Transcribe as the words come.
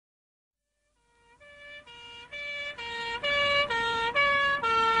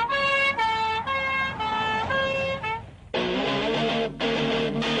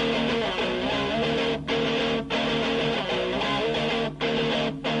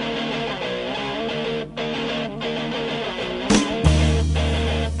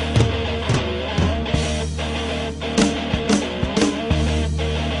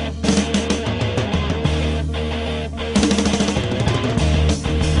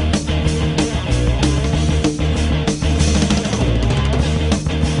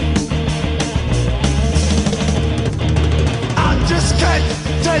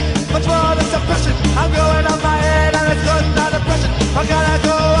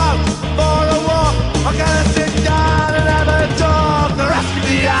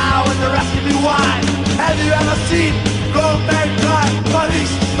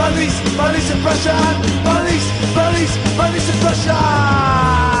suppression. Police, police, police suppression.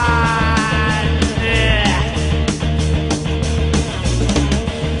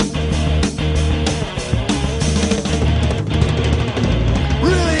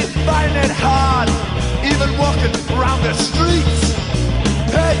 Really find it hard, even walking around the streets.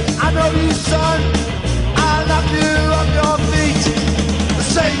 Hey, I know you, son. I'll knock you off your feet. The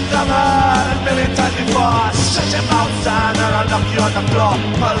same I've heard a million times before. Shut your mouth, son, or I'll knock you on the floor.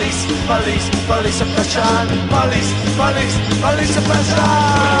 Police, police, police suppression. Police, police, police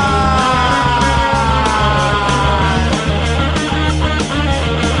suppression.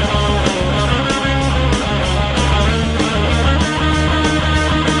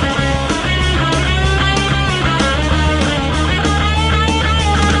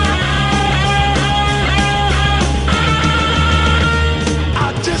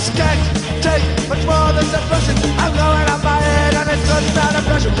 Much more than suppression. I'm going up my head and it's just not a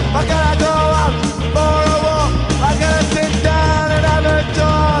pressure. I gotta go out for a walk. I gotta sit down and have a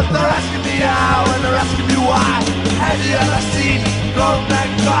talk. They're asking me how and they're asking me why. Have you ever seen grown men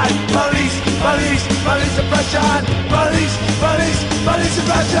cry? Police, police, police suppression. Police, police, police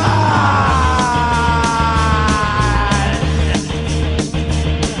suppression.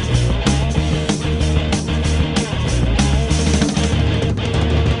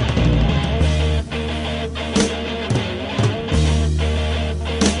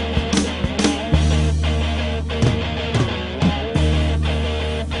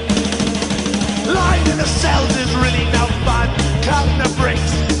 Cells is really no fun. Counting the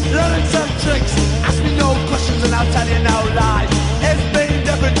bricks, learning some tricks. Ask me no questions and I'll tell you no lies. It's been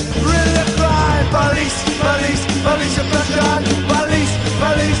different, really a crime. Police, police, police suppression. Police,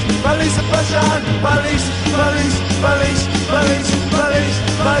 police, police suppression. Police, police, police, police, police,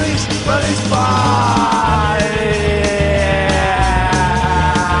 police, police, police.